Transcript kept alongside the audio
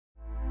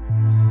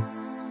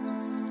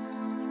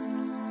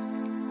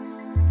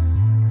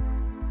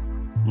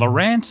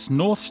Lowrance,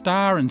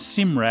 Northstar and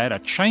Simrad are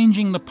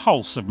changing the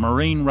pulse of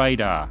marine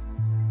radar.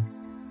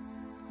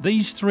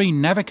 These three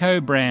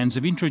Navigators brands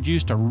have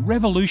introduced a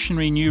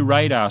revolutionary new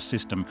radar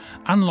system,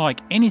 unlike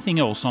anything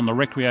else on the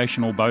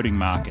recreational boating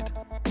market.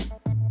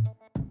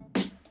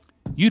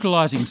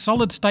 Utilising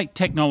solid-state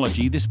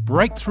technology, this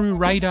breakthrough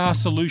radar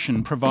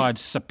solution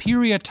provides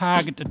superior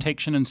target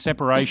detection and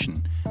separation,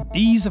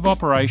 ease of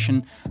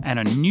operation and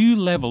a new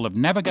level of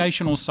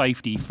navigational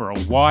safety for a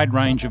wide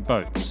range of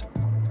boats.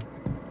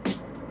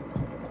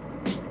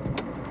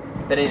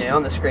 But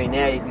on the screen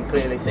now you can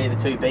clearly see the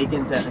two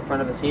beacons out in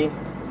front of us here,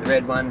 the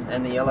red one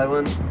and the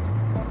yellow one.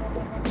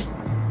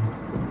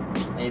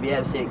 And you'll be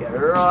able to see it go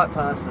right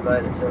past the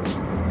boat itself.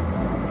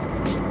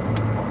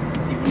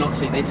 You will not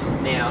see this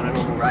now on a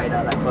normal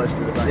radar that close to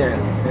the boat. Yeah.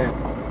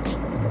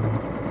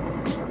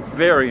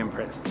 Very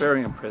impressed,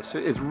 very impressed.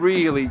 It's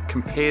really,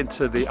 compared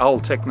to the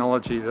old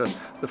technology, the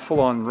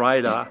full-on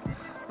radar,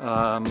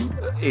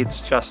 it's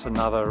just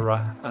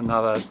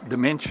another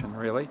dimension,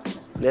 really.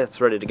 Yeah,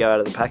 it's ready to go out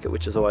of the packet,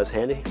 which is always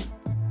handy.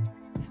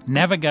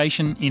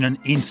 Navigation in an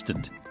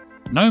instant.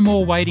 No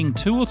more waiting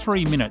 2 or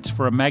 3 minutes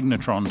for a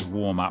magnetron to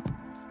warm up.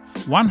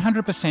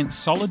 100%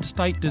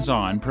 solid-state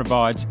design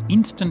provides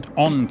instant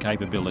on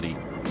capability.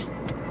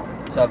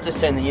 So I've just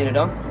turned the unit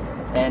on,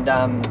 and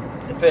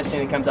the first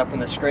thing that comes up on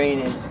the screen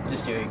is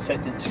just your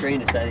acceptance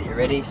screen to say that you're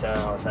ready. So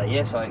I'll say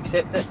yes, I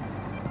accept it.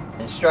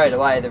 And straight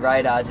away the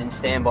radar's in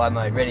standby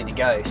mode, ready to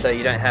go. So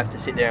you don't have to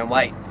sit there and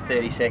wait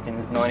 30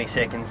 seconds, 90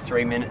 seconds,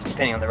 3 minutes,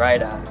 depending on the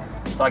radar.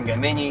 So I can go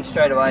menu,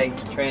 straight away,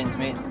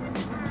 transmit,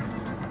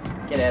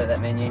 get out of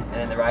that menu, and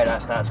then the radar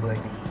starts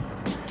working.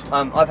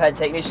 I've had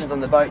technicians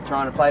on the boat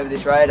trying to play with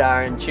this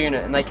radar and tune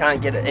it, and they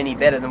can't get it any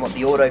better than what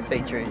the auto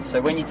feature is.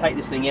 So when you take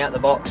this thing out the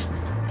box,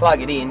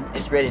 plug it in,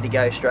 it's ready to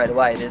go straight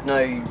away. There's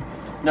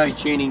no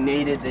tuning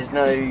needed. There's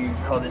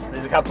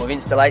a couple of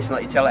installations,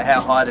 like you tell it how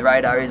high the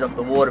radar is off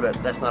the water, but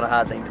that's not a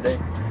hard thing to do.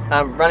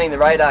 Running the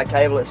radar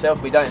cable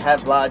itself, we don't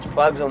have large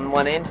plugs on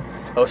one end.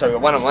 Oh, sorry,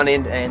 one on one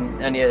end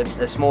and only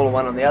a smaller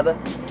one on the other.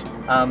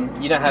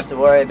 You don't have to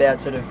worry about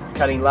sort of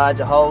cutting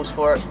larger holes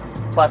for it.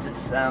 Plus,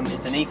 it's an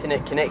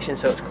Ethernet connection,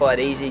 so it's quite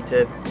easy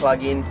to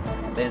plug in.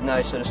 There's no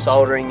sort of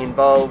soldering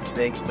involved.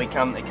 It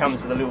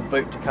comes with a little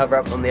boot to cover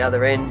up on the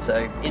other end,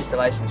 so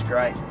installation's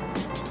great.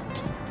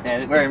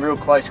 Now we're in real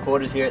close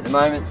quarters here at the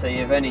moment, so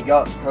you've only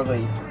got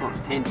probably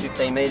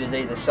 10-15 metres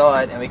either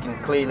side, and we can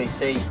clearly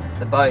see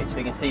the boats.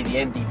 We can see the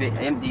empty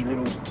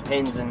little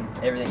pens and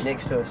everything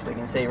next to us. We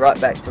can see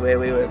right back to where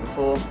we were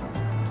before.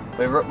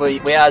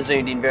 We are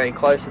zoomed in very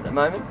close at the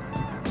moment,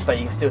 but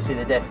you can still see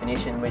the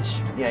definition, which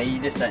you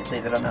just don't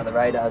see that on other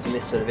radars in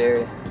this sort of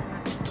area.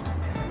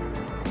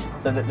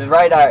 So the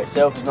radar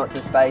itself is not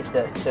just based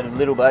at sort of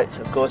little boats.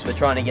 Of course, we're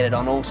trying to get it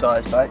on all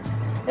size boats.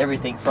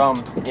 Everything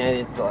from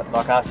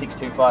like our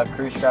 625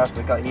 cruise craft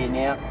we've got here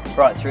now,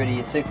 right through to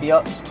your super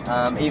yachts.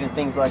 Even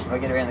things like, if I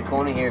get around the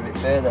corner here a bit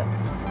further,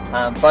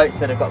 boats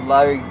that have got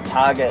low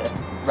target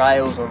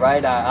rails or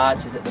radar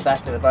arches at the back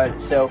of the boat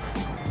itself.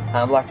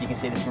 Like you can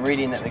see this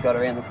Meridian that we've got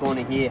around the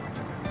corner here.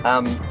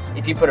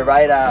 If you put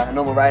a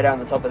normal radar on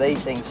the top of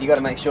these things, you've got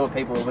to make sure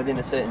people are within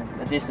a certain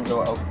distance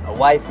or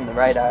away from the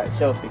radar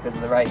itself because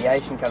of the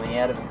radiation coming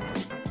out of them.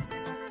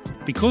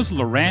 Because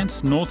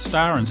Lowrance,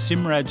 Northstar and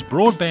Simrad's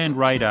Broadband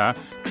radar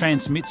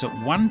transmits at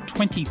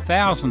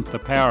 1/20,000th the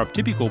power of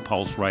typical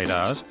pulse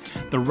radars,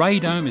 the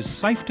radome is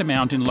safe to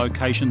mount in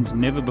locations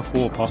never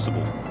before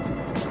possible.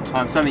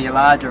 Some of your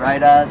larger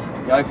radars,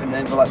 the open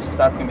envelopes and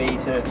stuff, can be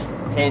sort of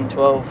 10,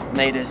 12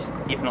 metres,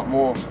 if not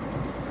more,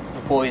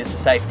 before it's a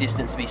safe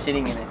distance to be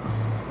sitting in it.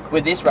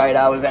 With this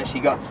radar, we've actually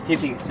got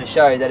certificates to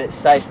show that it's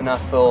safe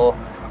enough for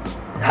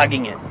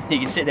hugging it. You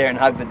can sit there and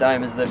hug the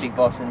dome, as the big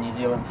boss in New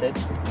Zealand said.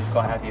 I'm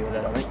quite happy with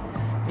that, I think.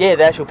 Yeah,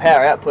 the actual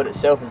power output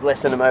itself is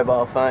less than a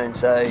mobile phone,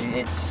 so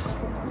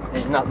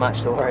there's not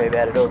much to worry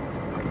about at all.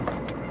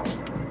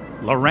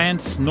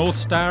 Lowrance,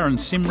 Northstar and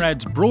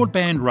Simrad's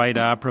Broadband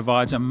radar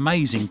provides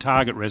amazing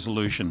target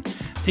resolution,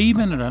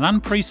 even at an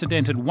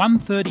unprecedented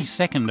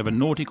 1/32nd of a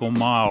nautical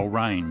mile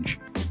range.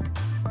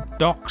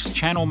 Docks,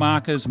 channel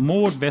markers,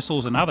 moored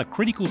vessels and other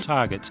critical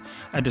targets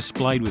are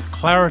displayed with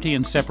clarity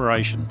and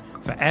separation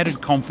for added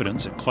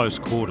confidence at close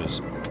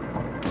quarters.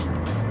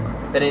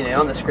 But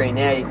on the screen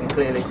now you can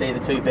clearly see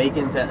the two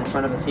beacons out in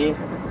front of us here,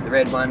 the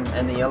red one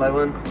and the yellow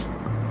one.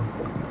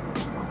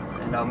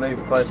 And I'll move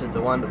closer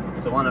to one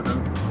of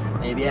them,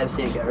 and you'll be able to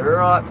see it go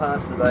right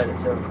past the boat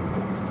itself.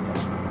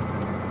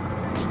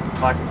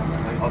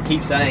 I'll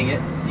keep saying it,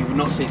 you will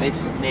not see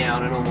this now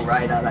on a normal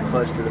radar that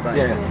close to the boat.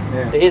 Yeah.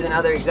 So here's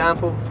another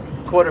example,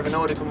 1/4 of a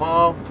nautical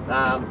mile.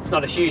 It's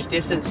not a huge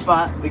distance,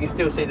 but we can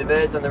still see the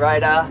birds on the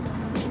radar.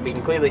 We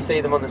can clearly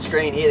see them on the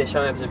screen here. They're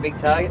showing up as a big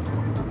target.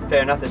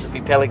 Fair enough, there's a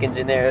few pelicans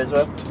in there as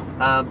well.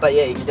 But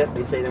yeah, you can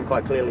definitely see them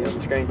quite clearly on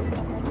the screen.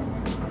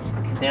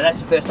 Now that's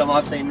the first time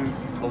I've seen them,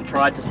 or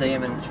tried to see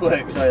them, and it's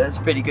worked. So that's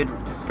a pretty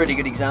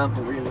good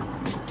example, really.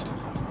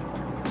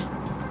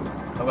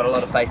 I've got a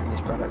lot of faith in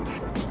this product.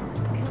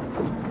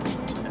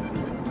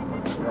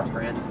 Rough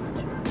around.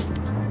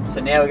 So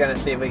now we're going to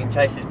see if we can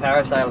chase this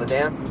parasailer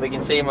down. We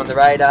can see him on the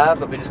radar,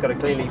 but we just got to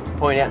clearly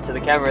point out to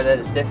the camera that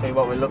it's definitely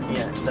what we're looking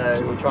at.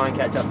 So we'll try and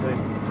catch up to him.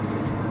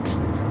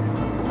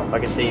 I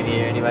can see him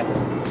here anyway.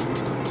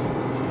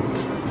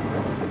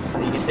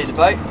 You can see the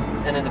boat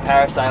and then the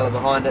parasailer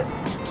behind it.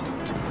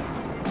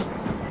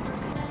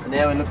 So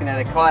now we're looking at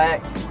a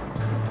kayak.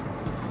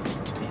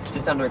 It's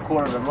just under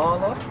 1/4 mile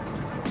long,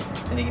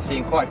 and you can see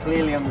him quite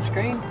clearly on the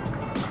screen.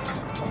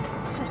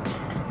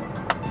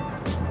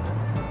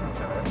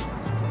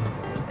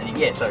 And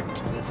yeah, so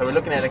we're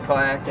looking at a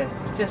kayaker.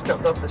 He's just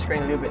dropped off the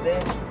screen a little bit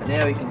there, and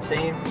now we can see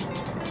him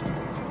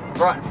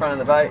right in front of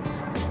the boat.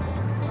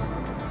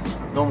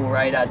 Normal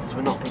radar just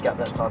would not pick up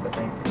that type of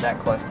thing that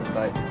close to the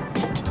boat.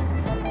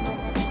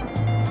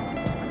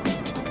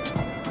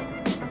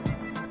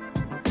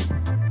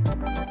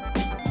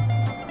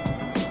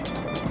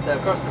 So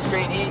across the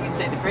screen here you can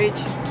see the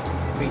bridge.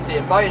 We can see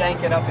a boat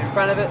anchored up in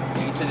front of it.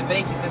 We can see the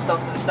beacon just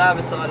off to the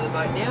starboard side of the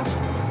boat now.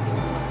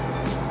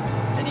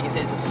 And you can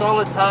see it's a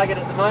solid target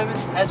at the moment.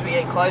 As we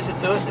get closer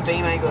to it, the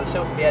beam angle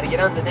itself will be able to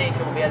get underneath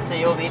and we'll be able to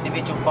see all the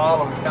individual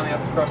pylons coming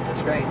up across the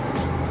screen.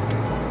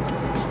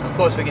 Of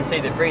course we can see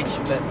the bridge,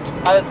 but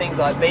other things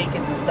like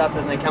beacons and stuff,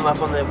 when they come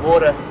up on the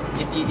water,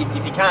 if you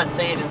can't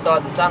see it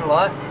inside the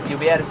sunlight, you'll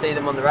be able to see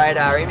them on the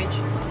radar image.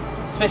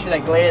 Especially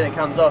that glare that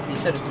comes off, you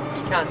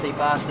can't see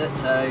past it,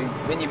 so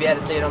when you'll be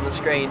able to see it on the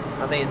screen,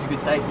 I think it's a good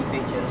safety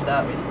feature to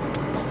start with.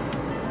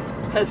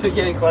 As we're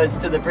getting closer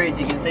to the bridge,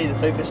 you can see the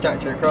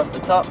superstructure across the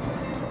top,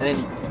 and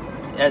then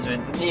as we're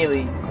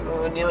nearly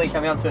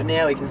coming up to it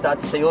now, we can start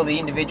to see all the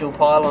individual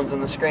pylons on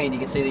the screen. You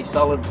can see these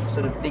solid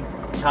sort of big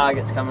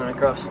targets coming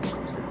across.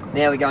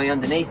 Now we're going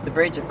underneath the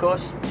bridge, of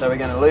course, so we're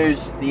going to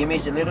lose the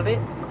image a little bit.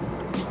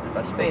 If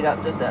I speed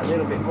up just that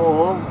little bit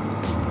more,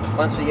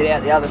 once we get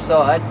out the other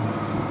side,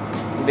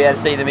 we'll be able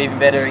to see them even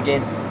better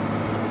again.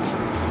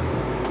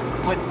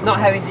 With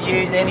not having to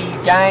use any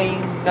gain,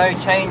 no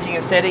changing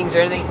of settings or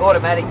anything,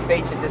 automatic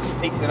feature just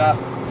picks it up.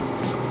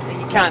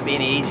 It can't be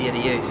any easier to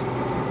use.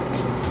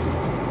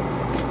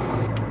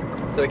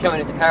 So we're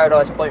coming into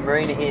Paradise Point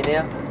Marina here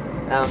now.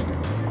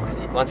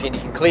 Once again,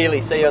 you can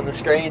clearly see on the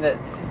screen that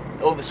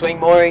all the swing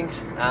moorings,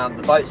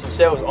 the boats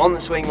themselves on the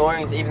swing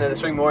moorings, even though the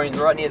swing moorings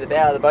are right near the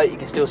bow of the boat, you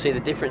can still see the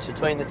difference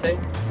between the two.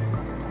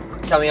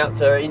 Coming up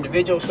to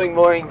individual swing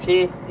moorings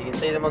here, you can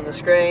see them on the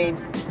screen.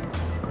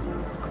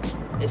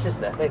 It's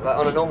just, I think, like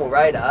on a normal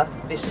radar,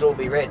 this should all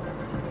be red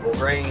or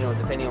green, or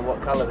depending on what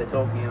colour they're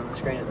talking on the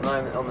screen at the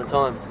moment on the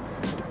time.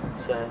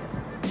 So.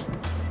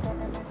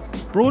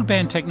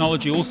 Broadband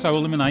technology also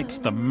eliminates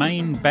the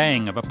main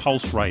bang of a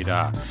pulse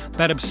radar,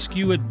 that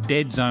obscured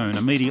dead zone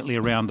immediately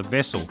around the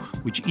vessel,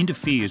 which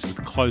interferes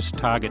with close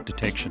target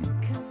detection.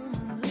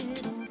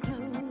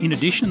 In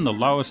addition, the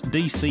lowest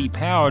DC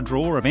power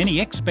draw of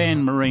any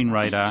X-band marine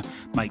radar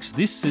makes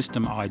this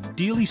system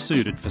ideally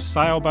suited for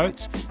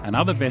sailboats and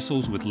other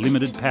vessels with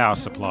limited power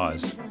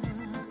supplies.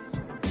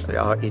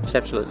 It's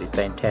absolutely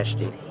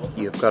fantastic.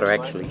 You've got to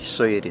actually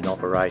see it in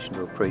operation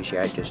to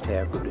appreciate just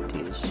how good it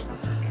is.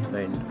 I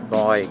mean,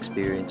 my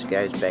experience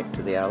goes back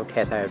to the old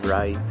cathode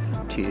ray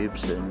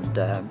tubes, and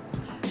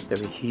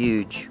they were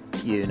huge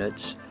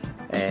units,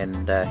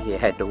 and you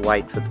had to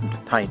wait for them to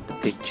paint the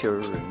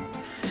picture.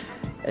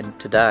 And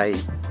today,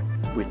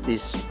 with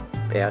this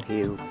out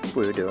here,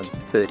 we were doing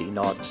 30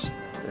 knots,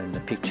 and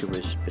the picture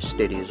was as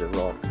steady as a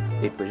rock.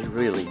 It was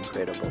really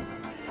incredible.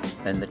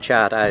 And the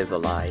chart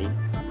overlay,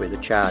 where the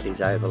chart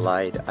is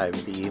overlaid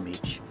over the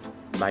image,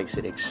 makes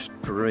it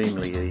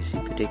extremely easy,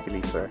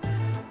 particularly for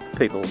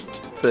people,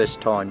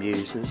 first-time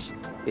users.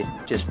 It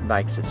just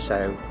makes it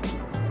so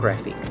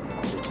graphic.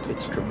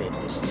 It's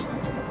tremendous.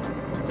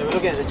 So we're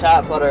looking at the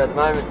chart plotter at the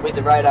moment with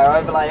the radar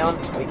overlay on.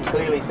 We can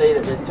clearly see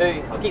that there's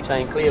two, I keep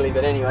saying clearly,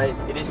 but anyway,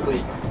 it is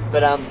clear.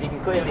 But you can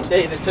clearly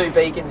see the two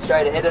beacons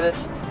straight ahead of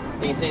us.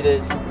 You can see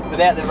there's,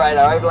 without the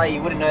radar overlay,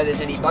 you wouldn't know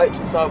there's any boats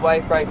inside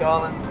Wavebreak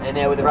Island. And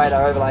now with the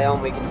radar overlay on,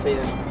 we can see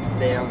them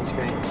there on the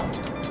screen.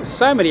 There's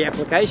so many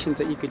applications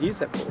that you could use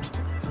that for.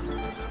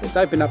 It's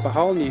opened up a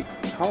whole new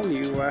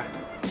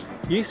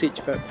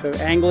usage for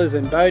anglers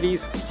and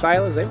boaties,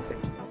 sailors, everything.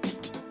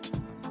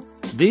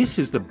 This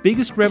is the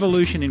biggest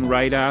revolution in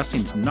radar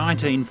since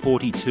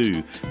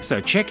 1942,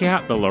 so check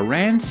out the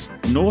Lowrance,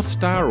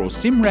 Northstar or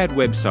Simrad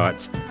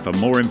websites for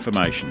more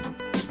information.